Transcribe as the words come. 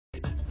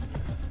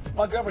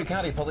Montgomery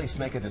County Police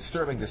make a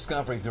disturbing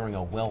discovery during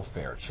a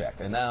welfare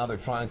check, and now they're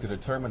trying to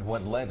determine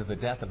what led to the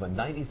death of a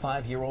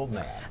 95-year-old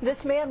man.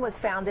 This man was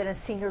found in a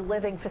senior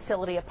living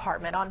facility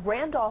apartment on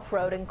Randolph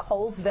Road in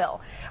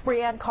Colesville.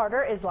 Brianne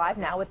Carter is live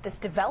now with this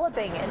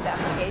developing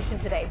investigation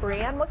today.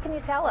 Brianne, what can you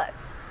tell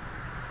us?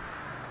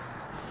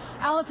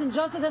 Allison,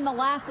 just within the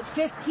last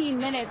 15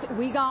 minutes,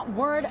 we got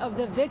word of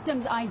the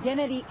victim's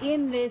identity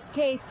in this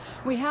case.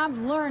 We have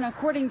learned,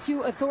 according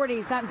to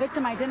authorities, that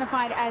victim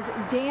identified as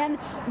Dan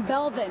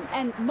Belvin,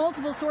 and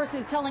multiple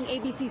sources telling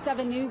ABC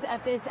 7 News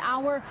at this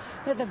hour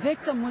that the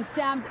victim was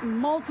stabbed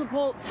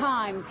multiple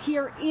times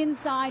here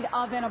inside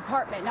of an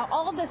apartment. Now,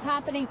 all of this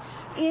happening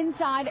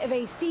inside of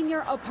a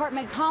senior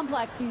apartment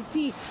complex you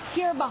see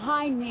here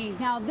behind me.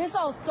 Now, this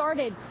all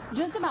started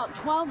just about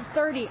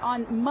 12:30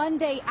 on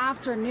Monday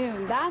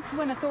afternoon. That's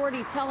when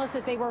authorities tell us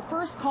that they were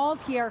first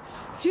called here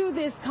to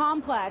this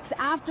complex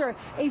after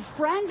a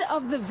friend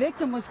of the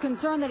victim was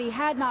concerned that he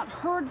had not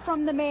heard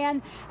from the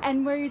man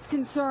and raised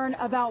concern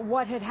about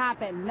what had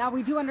happened. Now,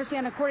 we do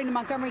understand, according to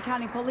Montgomery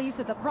County Police,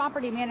 that the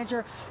property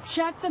manager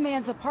checked the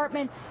man's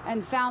apartment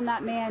and found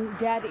that man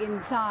dead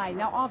inside.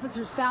 Now,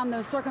 officers found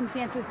those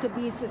circumstances to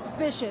be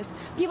suspicious.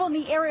 People in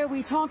the area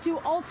we talked to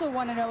also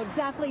want to know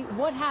exactly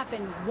what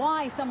happened,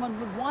 why someone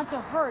would want to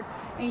hurt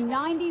a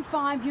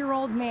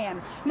 95-year-old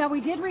man. Now,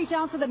 we did reach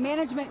out to the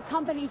management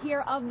company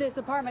here of this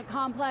apartment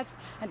complex.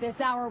 At this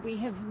hour, we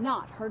have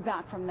not heard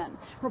back from them.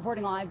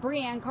 Reporting live,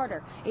 Brianne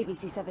Carter,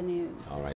 ABC 7 News. All right.